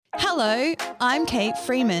Hello, I'm Kate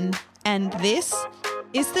Freeman, and this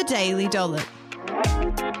is the Daily Dollop.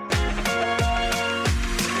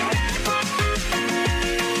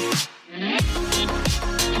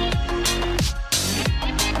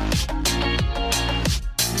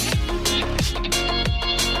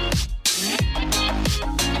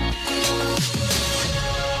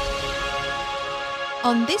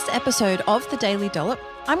 On this episode of the Daily Dollop,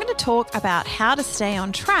 I'm going to talk about how to stay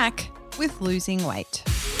on track with losing weight.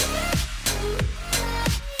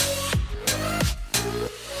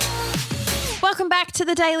 Welcome back to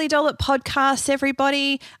the Daily Dollop podcast,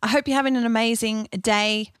 everybody. I hope you're having an amazing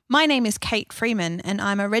day. My name is Kate Freeman and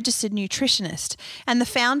I'm a registered nutritionist and the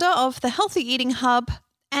founder of the Healthy Eating Hub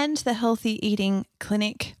and the Healthy Eating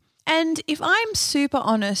Clinic. And if I'm super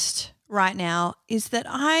honest right now, is that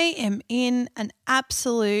I am in an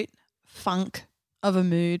absolute funk of a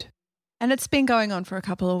mood. And it's been going on for a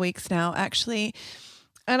couple of weeks now, actually.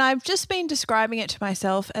 And I've just been describing it to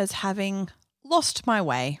myself as having lost my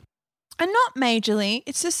way. And not majorly,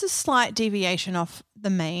 it's just a slight deviation off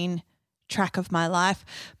the main track of my life.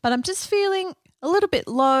 But I'm just feeling a little bit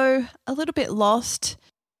low, a little bit lost.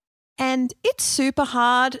 And it's super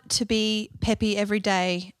hard to be peppy every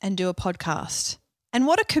day and do a podcast. And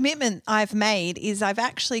what a commitment I've made is I've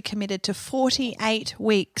actually committed to 48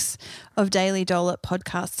 weeks of Daily Dollop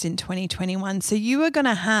podcasts in 2021. So you are going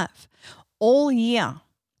to have all year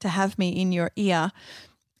to have me in your ear.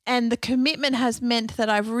 And the commitment has meant that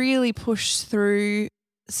I've really pushed through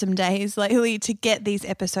some days lately to get these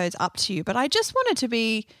episodes up to you. But I just wanted to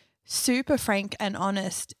be super frank and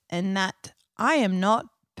honest in that I am not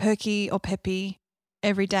perky or peppy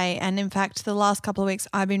every day. And in fact, the last couple of weeks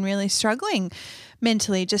I've been really struggling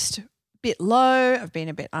mentally, just a bit low. I've been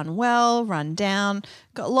a bit unwell, run down,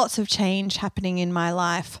 got lots of change happening in my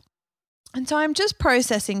life. And so I'm just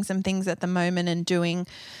processing some things at the moment and doing,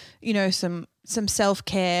 some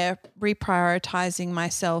self-care, reprioritizing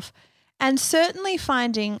myself, and certainly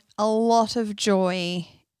finding a lot of joy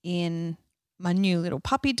in my new little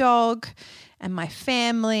puppy dog and my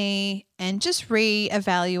family and just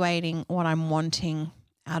re-evaluating what I'm wanting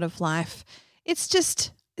out of life. It's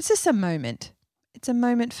just a moment. It's a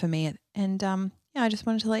moment for me. And I just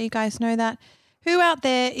wanted to let you guys know that. Who out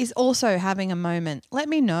there is also having a moment? Let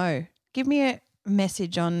me know. Give me a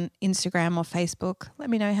message on Instagram or Facebook. Let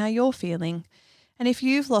me know how you're feeling. And if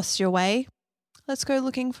you've lost your way, let's go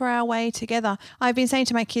looking for our way together. I've been saying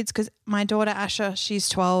to my kids, because my daughter Asha, she's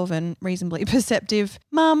 12 and reasonably perceptive,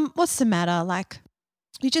 Mum, what's the matter? Like,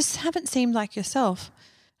 you just haven't seemed like yourself.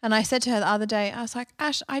 And I said to her the other day, I was like,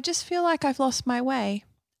 Ash, I just feel like I've lost my way.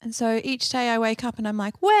 And so each day I wake up and I'm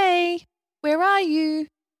like, way, where are you?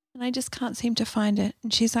 And I just can't seem to find it.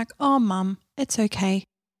 And she's like, oh, Mum, it's okay.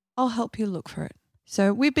 I'll help you look for it.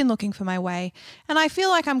 So we've been looking for my way and I feel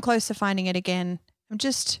like I'm close to finding it again. I'm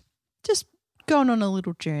just going on a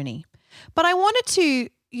little journey. But I wanted to,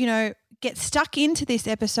 get stuck into this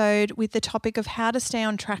episode with the topic of how to stay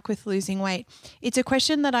on track with losing weight. It's a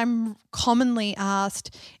question that I'm commonly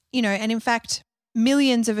asked, and in fact,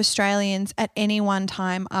 millions of Australians at any one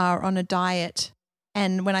time are on a diet.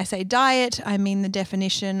 And when I say diet, I mean the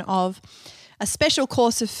definition of a special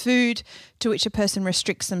course of food to which a person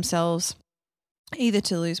restricts themselves either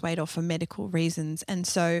to lose weight or for medical reasons. And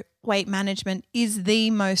so weight management is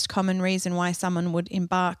the most common reason why someone would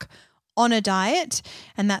embark on a diet,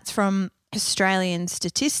 and that's from Australian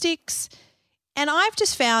statistics. And I've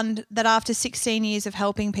just found that after 16 years of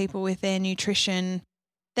helping people with their nutrition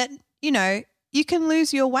that, you can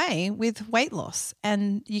lose your way with weight loss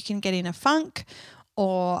and you can get in a funk,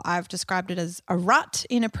 or I've described it as a rut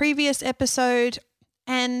in a previous episode.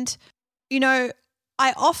 And,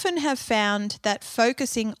 I often have found that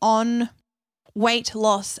focusing on weight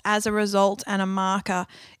loss as a result and a marker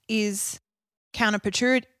is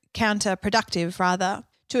counterproductive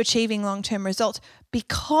to achieving long-term results,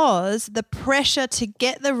 because the pressure to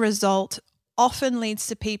get the result often leads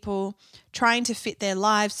to people trying to fit their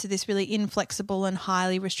lives to this really inflexible and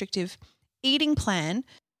highly restrictive eating plan,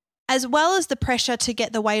 as well as the pressure to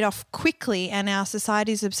get the weight off quickly and our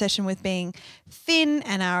society's obsession with being thin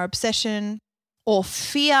and our obsession or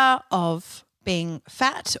fear of being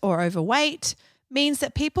fat or overweight means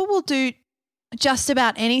that people will do just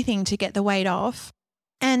about anything to get the weight off.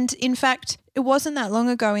 And in fact, it wasn't that long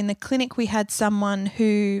ago in the clinic we had someone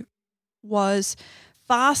who was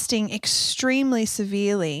fasting extremely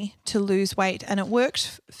severely to lose weight, and it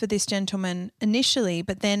worked for this gentleman initially,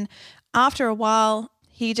 but then after a while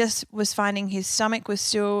he just was finding his stomach was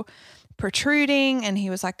still protruding and he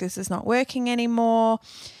was like, this is not working anymore.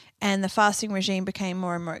 and the fasting regime became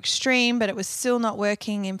more and more extreme, but it was still not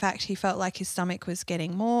working. In fact, he felt like his stomach was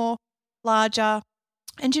getting more larger.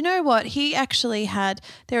 And you know what? He actually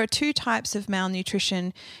there are two types of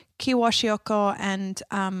malnutrition, kwashiorkor and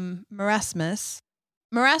marasmus.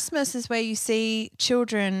 Marasmus is where you see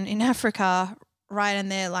children in Africa, right,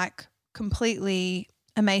 and they're like completely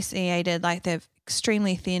emaciated, like they're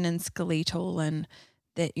extremely thin and skeletal and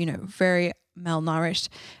they're, very malnourished.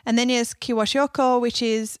 And then there's kwashiorkor, which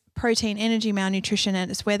is protein energy malnutrition,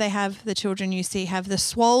 and it's where they have the children you see have the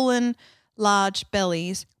swollen, large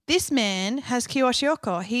bellies. This man has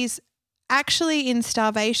kwashiorkor. He's actually in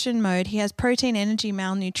starvation mode. He has protein energy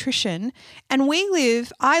malnutrition. And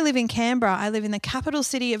I live in Canberra. I live in the capital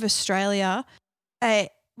city of Australia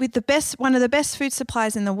with one of the best food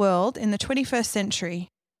supplies in the world in the 21st century.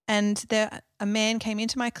 And a man came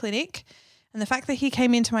into my clinic, and the fact that he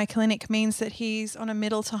came into my clinic means that he's on a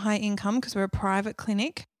middle to high income because we're a private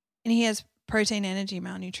clinic, and he has protein energy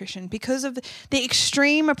malnutrition because of the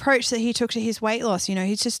extreme approach that he took to his weight loss.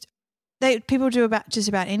 People do just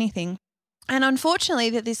about anything. And unfortunately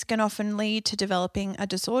that this can often lead to developing a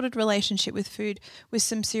disordered relationship with food with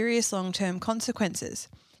some serious long-term consequences.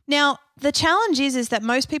 Now, the challenge is that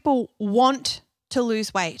most people want to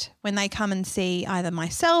lose weight when they come and see either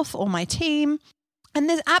myself or my team. And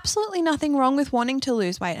there's absolutely nothing wrong with wanting to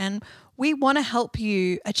lose weight. And we want to help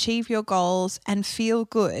you achieve your goals and feel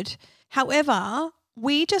good. However,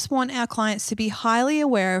 we just want our clients to be highly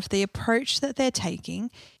aware of the approach that they're taking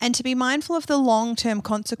and to be mindful of the long-term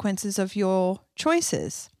consequences of your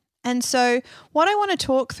choices. And so what I want to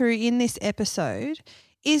talk through in this episode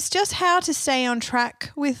is just how to stay on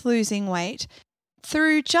track with losing weight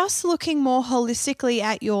through just looking more holistically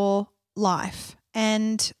at your life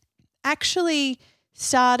and actually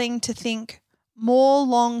starting to think more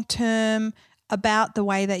long-term about the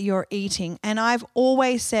way that you're eating. And I've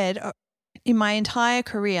always said in my entire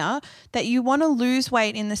career that you want to lose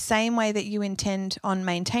weight in the same way that you intend on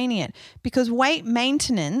maintaining it, because weight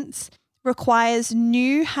maintenance requires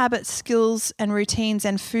new habits, skills and routines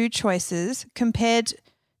and food choices compared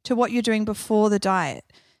to what you're doing before the diet.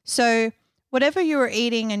 So whatever you were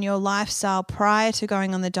eating and your lifestyle prior to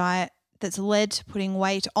going on the diet that's led to putting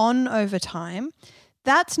weight on over time,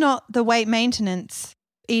 that's not the weight maintenance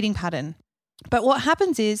eating pattern. But what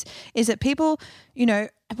happens is that people,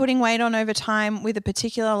 putting weight on over time with a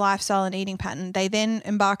particular lifestyle and eating pattern, they then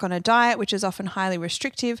embark on a diet, which is often highly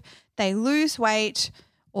restrictive. They lose weight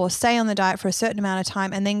or stay on the diet for a certain amount of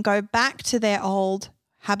time and then go back to their old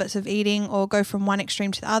habits of eating, or go from one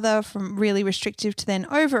extreme to the other, from really restrictive to then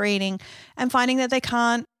overeating, and finding that they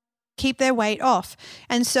can't keep their weight off.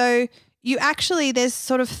 And so there's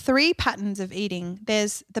sort of three patterns of eating.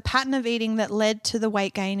 There's the pattern of eating that led to the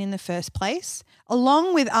weight gain in the first place,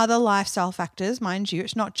 along with other lifestyle factors, mind you,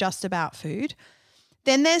 it's not just about food.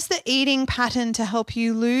 Then there's the eating pattern to help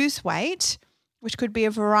you lose weight, which could be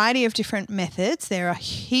a variety of different methods. There are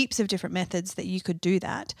heaps of different methods that you could do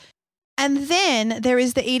that. And then there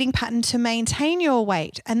is the eating pattern to maintain your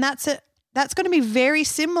weight. And that's going to be very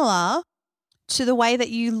similar to the way that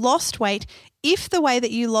you lost weight, if the way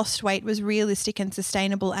that you lost weight was realistic and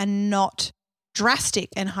sustainable and not drastic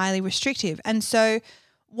and highly restrictive. And so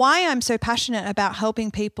why I'm so passionate about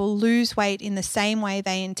helping people lose weight in the same way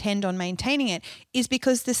they intend on maintaining it is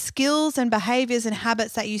because the skills and behaviors and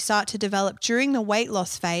habits that you start to develop during the weight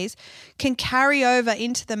loss phase can carry over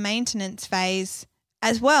into the maintenance phase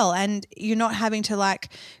as well. And you're not having to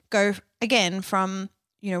go again from,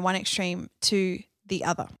 one extreme to the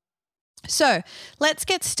other. So let's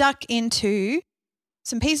get stuck into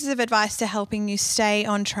some pieces of advice to helping you stay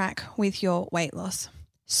on track with your weight loss.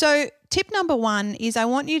 So tip number 1 is I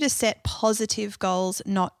want you to set positive goals,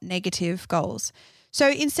 not negative goals. So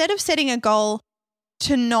instead of setting a goal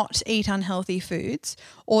to not eat unhealthy foods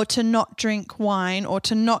or to not drink wine or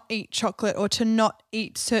to not eat chocolate or to not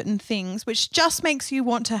eat certain things, which just makes you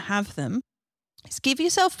want to have them, just give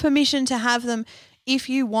yourself permission to have them if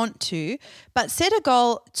you want to, but set a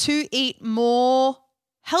goal to eat more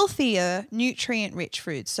healthier, nutrient-rich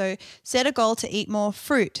foods. So set a goal to eat more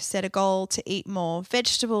fruit, set a goal to eat more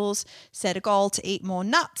vegetables, set a goal to eat more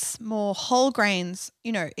nuts, more whole grains,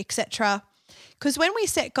 etc. Because when we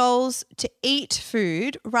set goals to eat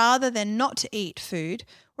food rather than not to eat food,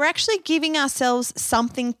 we're actually giving ourselves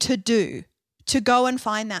something to do, to go and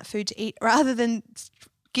find that food to eat, rather than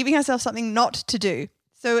giving ourselves something not to do.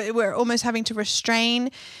 So we're almost having to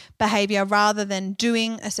restrain behavior rather than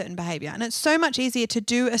doing a certain behavior. And it's so much easier to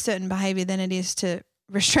do a certain behavior than it is to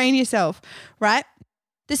restrain yourself, right?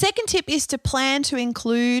 The second tip is to plan to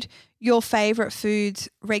include your favorite foods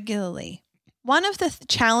regularly. One of the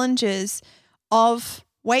challenges of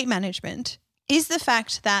weight management is the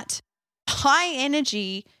fact that high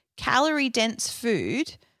energy, calorie dense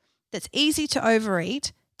food that's easy to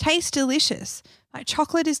overeat tastes delicious. Like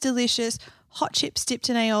chocolate is delicious, hot chips dipped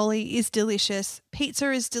in aioli is delicious,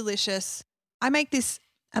 pizza is delicious. I make this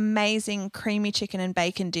amazing creamy chicken and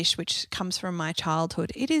bacon dish which comes from my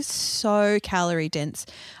childhood. It is so calorie dense.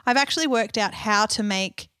 I've actually worked out how to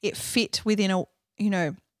make it fit within a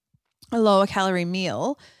lower calorie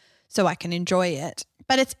meal so I can enjoy it.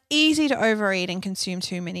 But it's easy to overeat and consume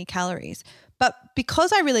too many calories. But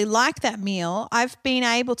because I really like that meal, I've been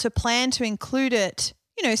able to plan to include it,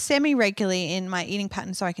 semi-regularly in my eating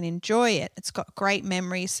pattern so I can enjoy it. It's got great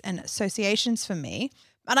memories and associations for me.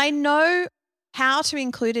 But I know how to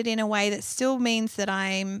include it in a way that still means that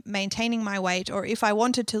I'm maintaining my weight, or if I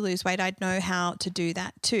wanted to lose weight, I'd know how to do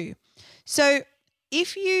that too. So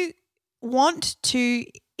if you want to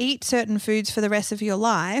eat certain foods for the rest of your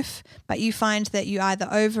life, but you find that you either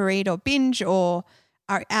overeat or binge or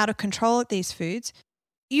are out of control at these foods,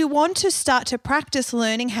 you want to start to practice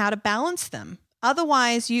learning how to balance them.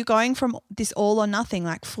 Otherwise, you're going from this all or nothing,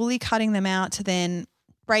 like fully cutting them out, to then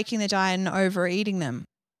breaking the diet and overeating them.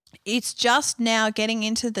 It's just now getting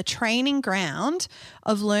into the training ground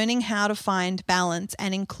of learning how to find balance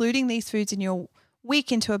and including these foods in your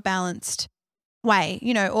week into a balanced way,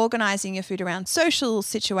 organizing your food around social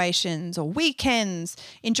situations or weekends,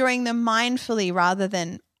 enjoying them mindfully rather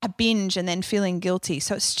than a binge and then feeling guilty.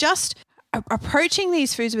 So it's just approaching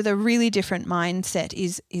these foods with a really different mindset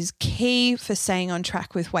is key for staying on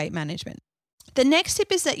track with weight management. The next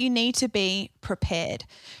tip is that you need to be prepared.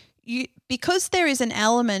 Because there is an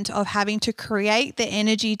element of having to create the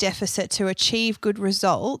energy deficit to achieve good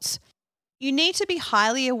results, you need to be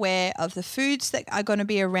highly aware of the foods that are going to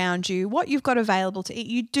be around you, what you've got available to eat.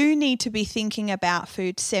 You do need to be thinking about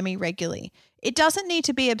food semi-regularly. It doesn't need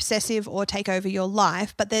to be obsessive or take over your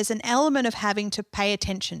life, but there's an element of having to pay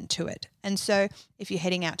attention to it. And so if you're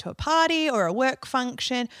heading out to a party or a work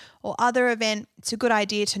function or other event, it's a good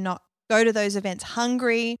idea to not go to those events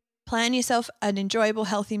hungry. Plan yourself an enjoyable,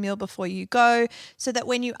 healthy meal before you go so that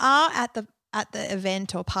when you are at the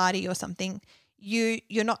event or party or something,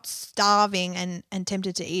 you're not starving and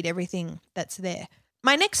tempted to eat everything that's there.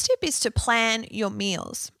 My next tip is to plan your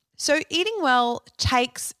meals. So eating well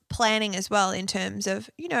takes planning as well in terms of,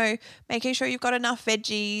 making sure you've got enough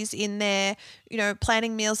veggies in there,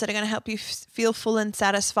 planning meals that are going to help you feel full and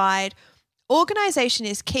satisfied. Organization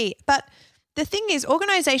is key. But the thing is,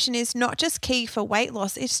 organization is not just key for weight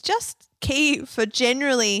loss. It's just key for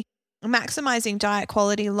generally maximizing diet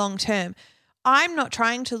quality long term. I'm not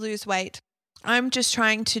trying to lose weight. I'm just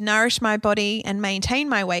trying to nourish my body and maintain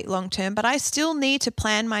my weight long term, but I still need to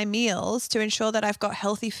plan my meals to ensure that I've got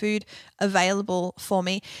healthy food available for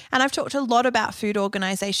me. And I've talked a lot about food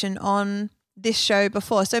organization on this show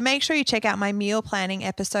before, so make sure you check out my meal planning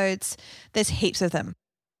episodes. There's heaps of them.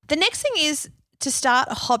 The next thing is to start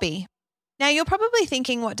a hobby. Now, you're probably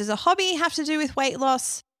thinking, what does a hobby have to do with weight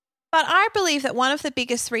loss? But I believe that one of the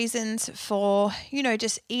biggest reasons for,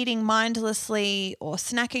 just eating mindlessly or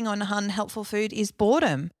snacking on unhelpful food is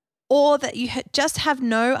boredom, or that you just have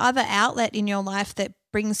no other outlet in your life that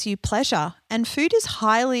brings you pleasure. And food is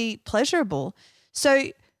highly pleasurable. So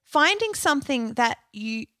finding something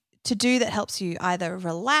to do that helps you either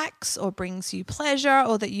relax or brings you pleasure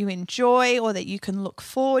or that you enjoy or that you can look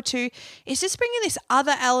forward to is just bringing this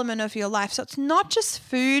other element of your life. So it's not just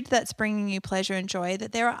food that's bringing you pleasure and joy,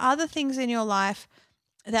 that there are other things in your life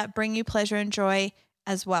that bring you pleasure and joy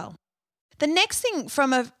as well. The next thing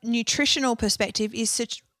from a nutritional perspective is to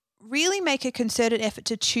really make a concerted effort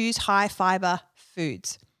to choose high fiber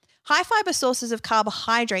foods. High fiber sources of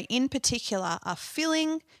carbohydrate in particular are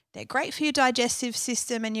filling. They're great for your digestive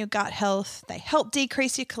system and your gut health. They help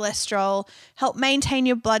decrease your cholesterol, help maintain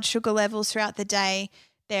your blood sugar levels throughout the day.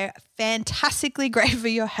 They're fantastically great for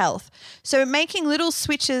your health. So making little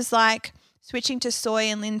switches like switching to soy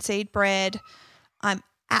and linseed bread. I'm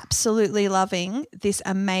absolutely loving this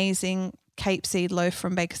amazing Cape seed loaf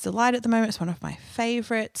from Baker's Delight at the moment. It's one of my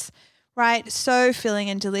favorites. Right? So filling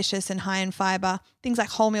and delicious and high in fiber. Things like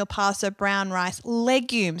wholemeal pasta, brown rice,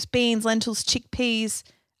 legumes, beans, lentils, chickpeas,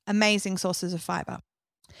 amazing sources of fiber.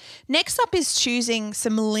 Next up is choosing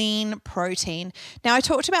some lean protein. Now, I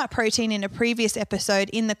talked about protein in a previous episode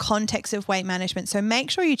in the context of weight management, so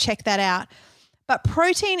make sure you check that out. But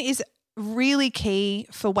protein is really key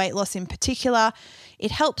for weight loss in particular.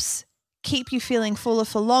 It helps keep you feeling fuller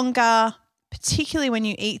for longer, particularly when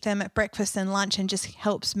you eat them at breakfast and lunch, and just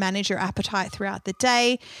helps manage your appetite throughout the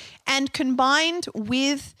day. And combined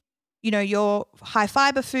with, your high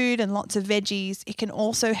fiber food and lots of veggies, it can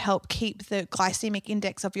also help keep the glycemic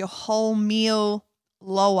index of your whole meal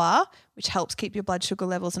lower, which helps keep your blood sugar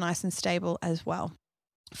levels nice and stable as well.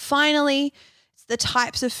 Finally, it's the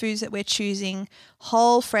types of foods that we're choosing,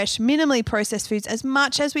 whole, fresh, minimally processed foods as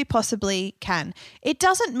much as we possibly can. It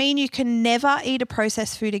doesn't mean you can never eat a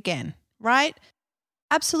processed food again, right?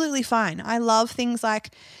 Absolutely fine. I love things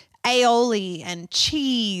like aioli and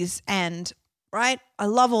cheese and, right? I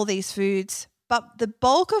love all these foods, but the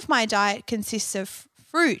bulk of my diet consists of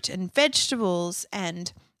fruit and vegetables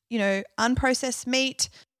and, unprocessed meat,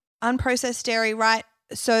 unprocessed dairy, right?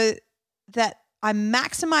 So that I'm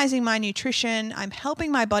maximizing my nutrition, I'm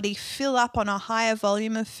helping my body fill up on a higher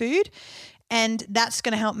volume of food, and that's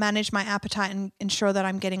going to help manage my appetite and ensure that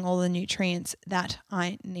I'm getting all the nutrients that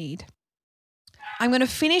I need. I'm going to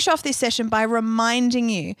finish off this session by reminding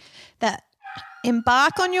you that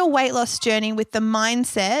embark on your weight loss journey with the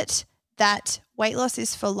mindset that weight loss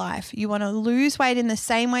is for life. You want to lose weight in the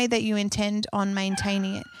same way that you intend on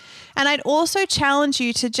maintaining it. And I'd also challenge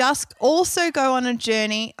you to just also go on a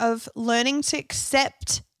journey of learning to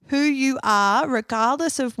accept who you are,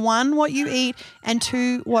 regardless of 1, what you eat, and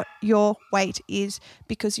 2, what your weight is,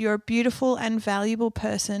 because you're a beautiful and valuable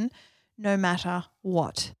person no matter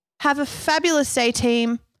what. Have a fabulous day,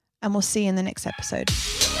 team, and we'll see you in the next episode.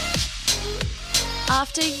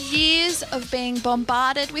 After years of being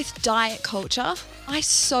bombarded with diet culture, I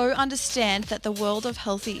so understand that the world of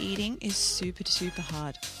healthy eating is super, super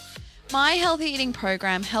hard. My healthy eating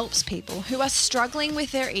program helps people who are struggling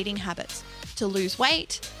with their eating habits to lose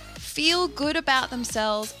weight, feel good about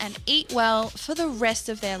themselves, and eat well for the rest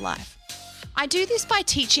of their life. I do this by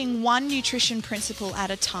teaching one nutrition principle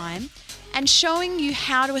at a time and showing you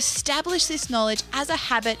how to establish this knowledge as a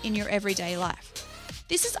habit in your everyday life.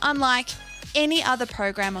 This is unlike any other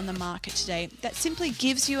program on the market today that simply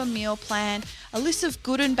gives you a meal plan, a list of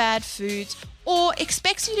good and bad foods, or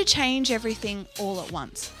expects you to change everything all at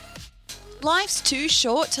once. Life's too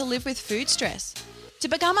short to live with food stress. To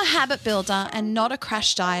become a habit builder and not a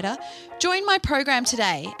crash dieter, join my program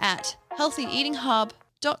today at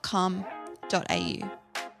healthyeatinghub.com.au.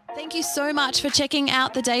 Thank you so much for checking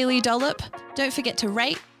out the Daily Dollop. Don't forget to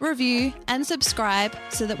rate, review, and subscribe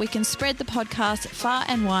so that we can spread the podcast far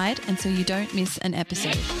and wide and so you don't miss an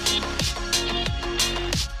episode.